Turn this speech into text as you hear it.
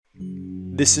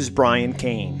This is Brian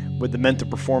Kane with the Mental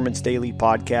Performance Daily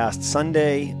Podcast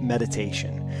Sunday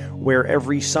Meditation, where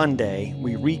every Sunday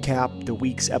we recap the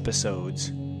week's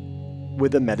episodes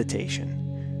with a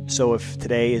meditation. So if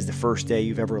today is the first day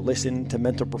you've ever listened to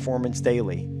Mental Performance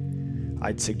Daily,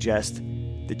 I'd suggest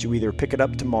that you either pick it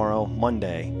up tomorrow,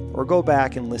 Monday, or go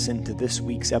back and listen to this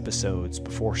week's episodes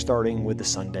before starting with the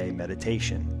Sunday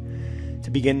meditation. To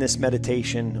begin this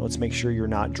meditation, let's make sure you're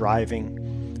not driving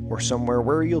or somewhere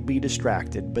where you'll be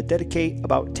distracted, but dedicate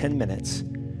about 10 minutes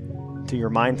to your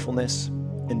mindfulness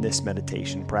in this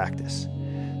meditation practice.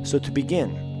 So to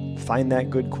begin, find that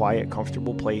good, quiet,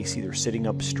 comfortable place, either sitting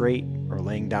up straight or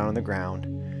laying down on the ground,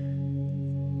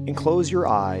 and close your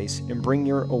eyes and bring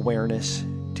your awareness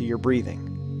to your breathing.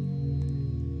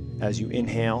 As you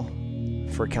inhale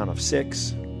for a count of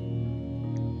 6,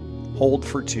 hold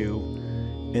for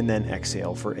 2, and then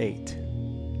exhale for 8.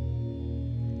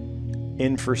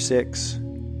 In for 6,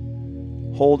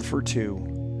 hold for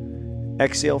 2,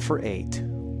 exhale for 8,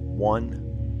 one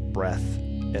breath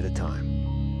at a time.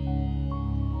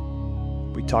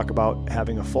 We talk about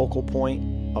having a focal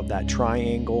point of that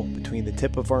triangle between the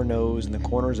tip of our nose and the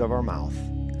corners of our mouth.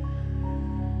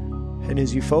 And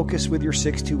as you focus with your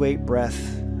 6-8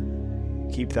 breath,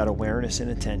 keep that awareness and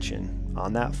attention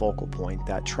on that focal point,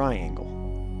 that triangle.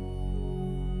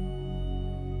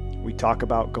 We talk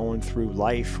about going through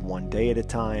life one day at a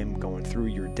time, going through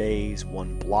your days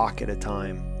one block at a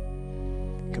time,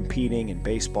 competing in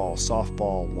baseball,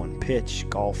 softball, one pitch,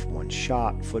 golf, one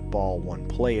shot, football, one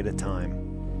play at a time.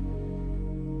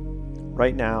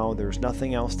 Right now, there's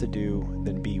nothing else to do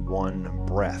than be one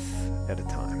breath at a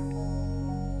time.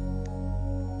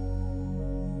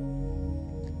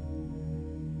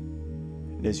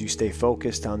 And as you stay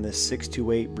focused on this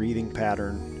 6-8 breathing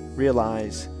pattern,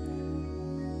 realize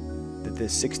that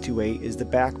this 6-8 is the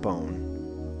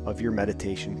backbone of your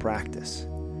meditation practice.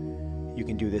 You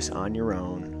can do this on your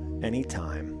own,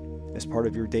 anytime, as part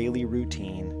of your daily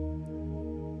routine.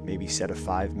 Maybe set a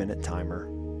 5-minute timer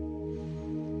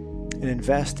and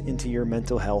invest into your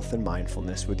mental health and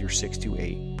mindfulness with your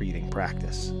 6-8 breathing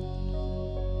practice.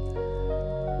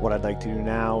 What I'd like to do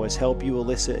now is help you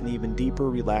elicit an even deeper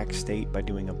relaxed state by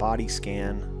doing a body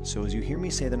scan. So as you hear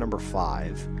me say the number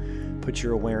 5, put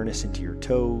your awareness into your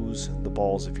toes, the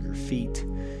balls of your feet,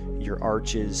 your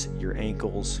arches, your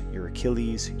ankles, your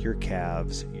Achilles, your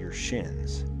calves, your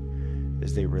shins,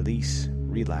 as they release,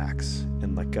 relax,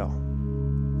 and let go.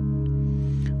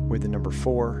 With the number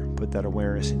 4, put that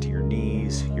awareness into your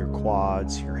knees, your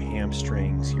quads, your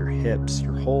hamstrings, your hips,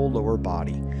 your whole lower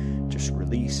body. Just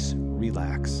release,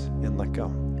 relax, and let go.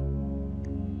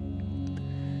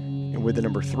 And with the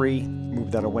number 3, move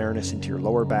that awareness into your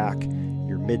lower back,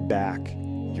 your mid-back,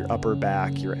 your upper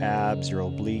back, your abs, your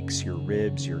obliques, your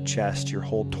ribs, your chest, your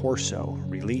whole torso.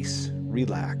 Release,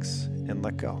 relax, and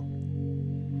let go.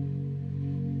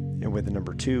 And with the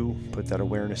number 2, put that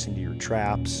awareness into your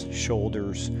traps,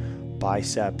 shoulders,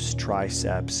 biceps,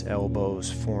 triceps, elbows,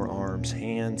 forearms,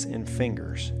 hands, and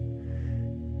fingers.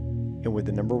 And with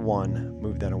the number 1,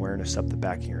 move that awareness up the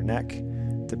back of your neck,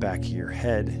 the back of your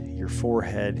head, your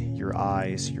forehead, your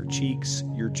eyes, your cheeks,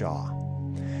 your jaw.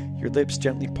 Your lips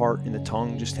gently part and the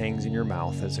tongue just hangs in your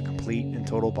mouth as a complete and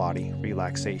total body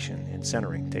relaxation and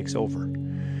centering takes over.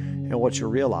 And what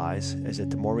you'll realize is that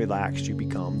the more relaxed you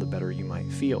become, the better you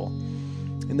might feel.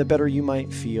 And the better you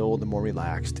might feel, the more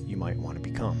relaxed you might want to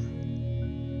become.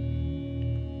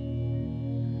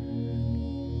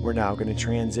 We're now going to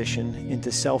transition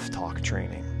into self-talk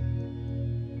training.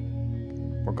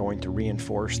 We're going to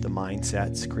reinforce the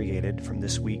mindsets created from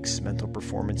this week's Mental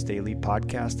Performance Daily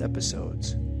podcast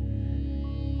episodes.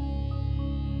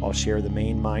 I'll share the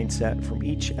main mindset from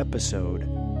each episode. I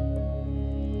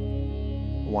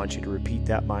want you to repeat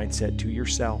that mindset to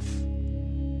yourself.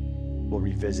 We'll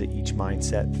revisit each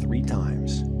mindset 3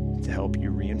 times to help you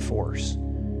reinforce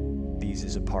these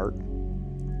as a part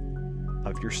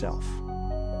of yourself.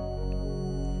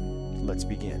 Let's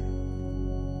begin.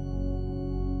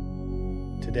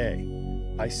 Today,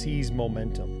 I seize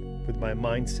momentum with my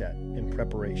mindset and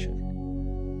preparation.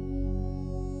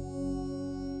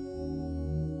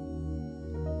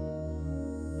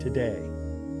 Today,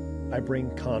 I bring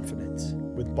confidence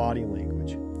with body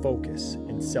language, focus,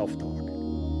 and self-talk.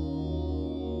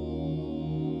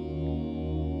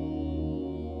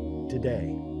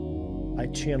 Today, I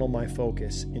channel my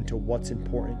focus into what's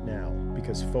important now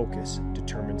because focus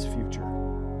determines future.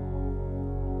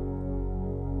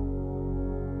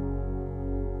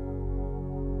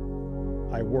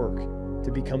 I work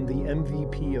to become the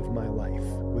MVP of my life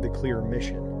with a clear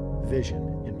mission,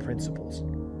 vision, and principles.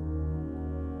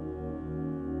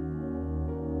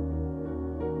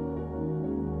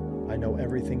 I know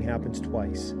everything happens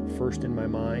twice, first in my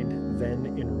mind, then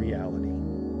in reality.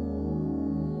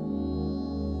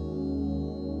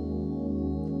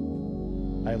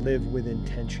 I live with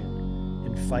intention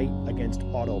and fight against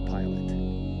autopilot.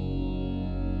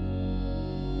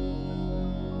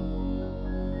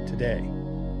 Today,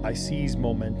 I seize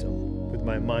momentum with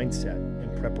my mindset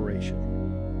and preparation.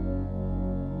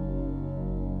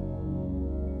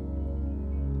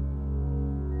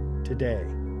 Today,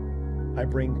 I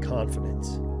bring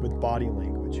confidence with body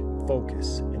language,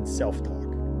 focus, and self-talk.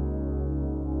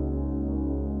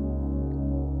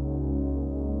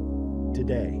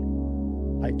 Today,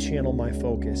 I channel my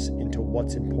focus into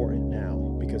what's important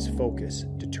now because focus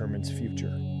determines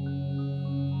future.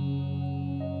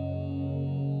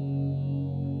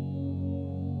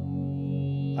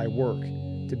 I work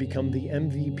to become the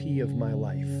MVP of my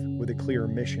life with a clear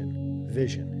mission,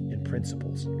 vision, and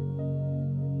principles.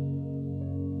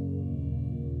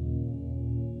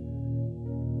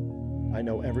 I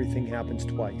know everything happens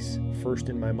twice, first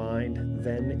in my mind,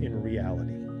 then in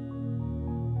reality.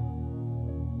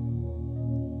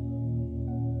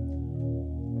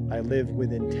 I live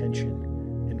with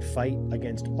intention and fight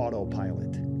against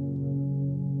autopilot.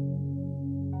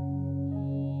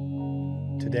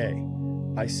 Today,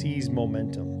 I seize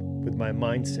momentum with my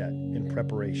mindset and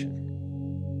preparation.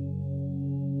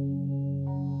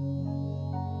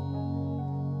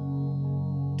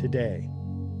 Today,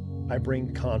 I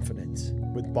bring confidence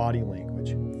with body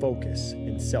language, focus,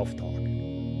 and self-talk.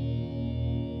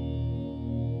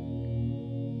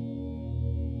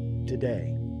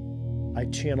 Today, I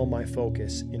channel my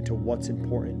focus into what's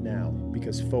important now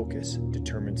because focus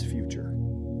determines future.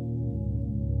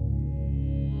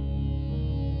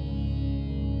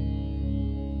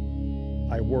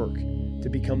 I work to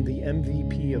become the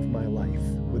MVP of my life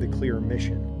with a clear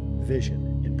mission,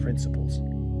 vision, and principles.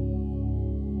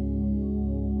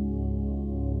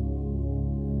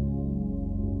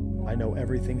 I know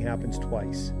everything happens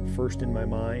twice, first in my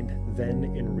mind, then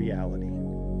in reality.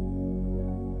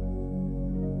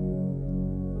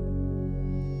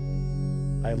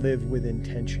 I live with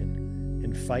intention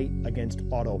and fight against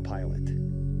autopilot.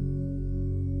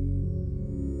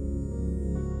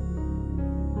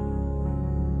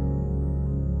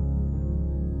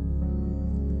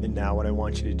 And now what I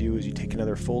want you to do is you take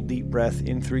another full deep breath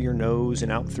in through your nose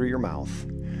and out through your mouth.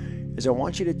 Is I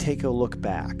want you to take a look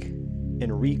back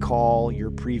and recall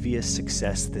your previous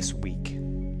success this week.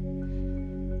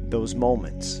 Those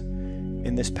moments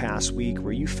in this past week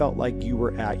where you felt like you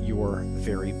were at your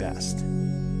very best.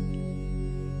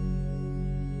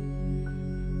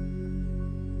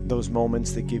 Those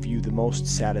moments that give you the most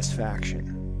satisfaction,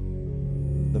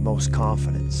 the most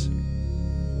confidence,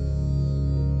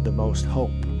 the most hope.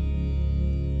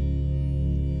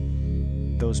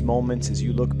 Those moments as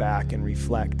you look back and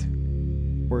reflect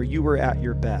where you were at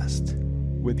your best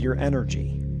with your energy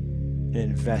and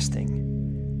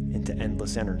investing into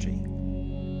endless energy.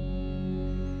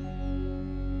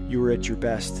 You were at your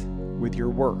best with your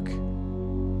work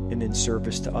and in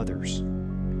service to others.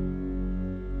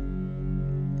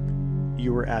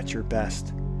 You were at your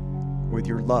best with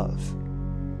your love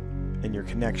and your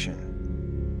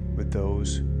connection with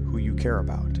those who you care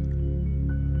about.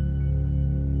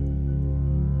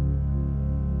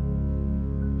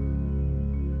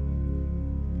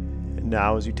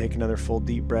 Now, as you take another full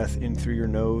deep breath in through your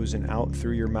nose and out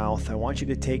through your mouth, I want you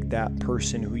to take that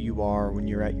person who you are when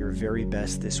you're at your very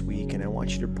best this week, and I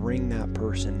want you to bring that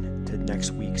person to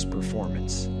next week's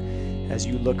performance. As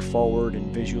you look forward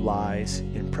and visualize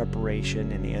in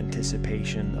preparation and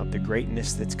anticipation of the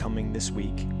greatness that's coming this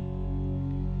week,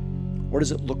 what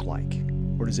does it look like?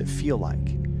 What does it feel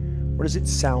like? What does it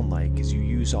sound like as you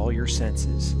use all your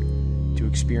senses to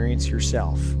experience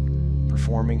yourself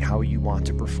performing how you want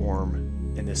to perform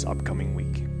in this upcoming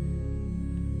week?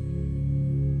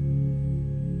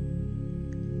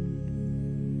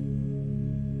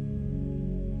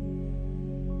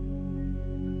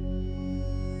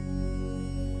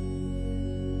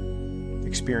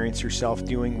 Experience yourself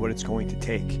doing what it's going to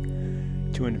take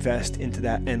to invest into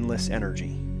that endless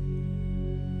energy.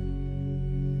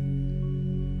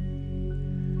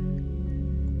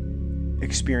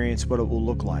 Experience what it will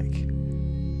look like,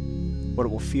 what it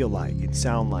will feel like and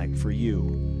sound like for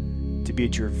you to be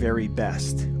at your very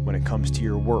best when it comes to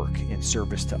your work in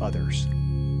service to others.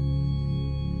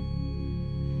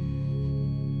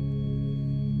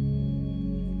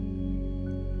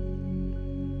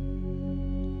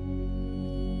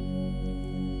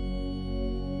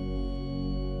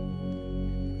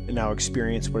 And now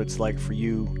experience what it's like for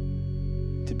you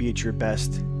to be at your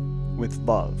best with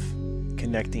love,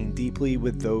 connecting deeply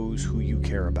with those who you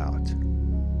care about.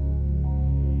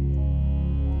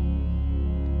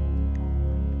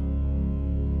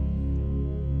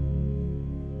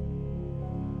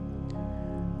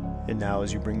 And now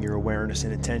as you bring your awareness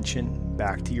and attention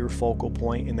back to your focal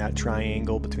point in that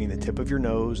triangle between the tip of your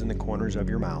nose and the corners of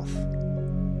your mouth,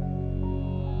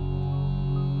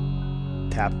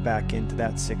 tap back into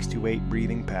that 6 to 8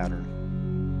 breathing pattern.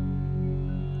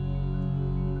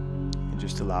 And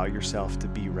just allow yourself to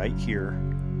be right here,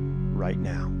 right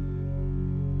now.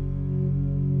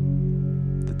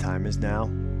 The time is now.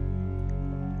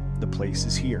 The place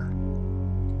is here.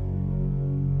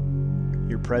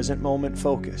 Your present moment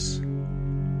focus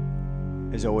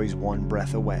is always one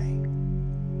breath away.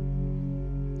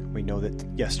 We know that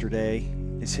yesterday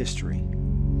is history.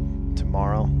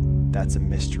 Tomorrow, that's a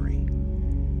mystery.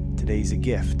 Today's a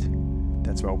gift.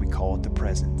 That's why we call it the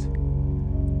present.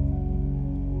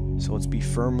 So let's be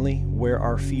firmly where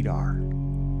our feet are.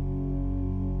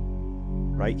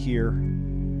 Right here,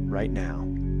 right now.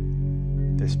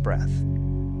 This breath.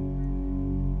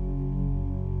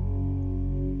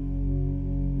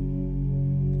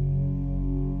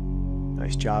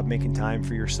 Nice job making time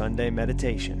for your Sunday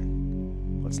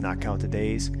meditation. Let's not count the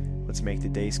days, let's make the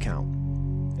days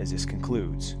count, as this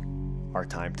concludes our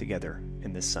time together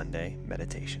in this Sunday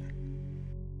meditation.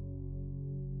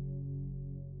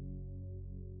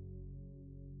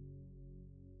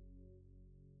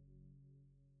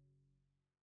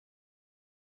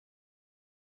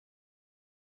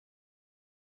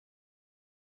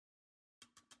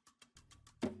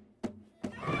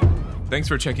 Thanks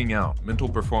for checking out Mental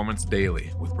Performance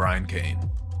Daily with Brian Cain,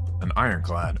 an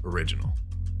Ironclad original.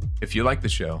 If you like the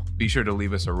show, be sure to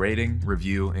leave us a rating,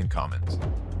 review, and comments.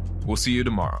 We'll see you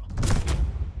tomorrow.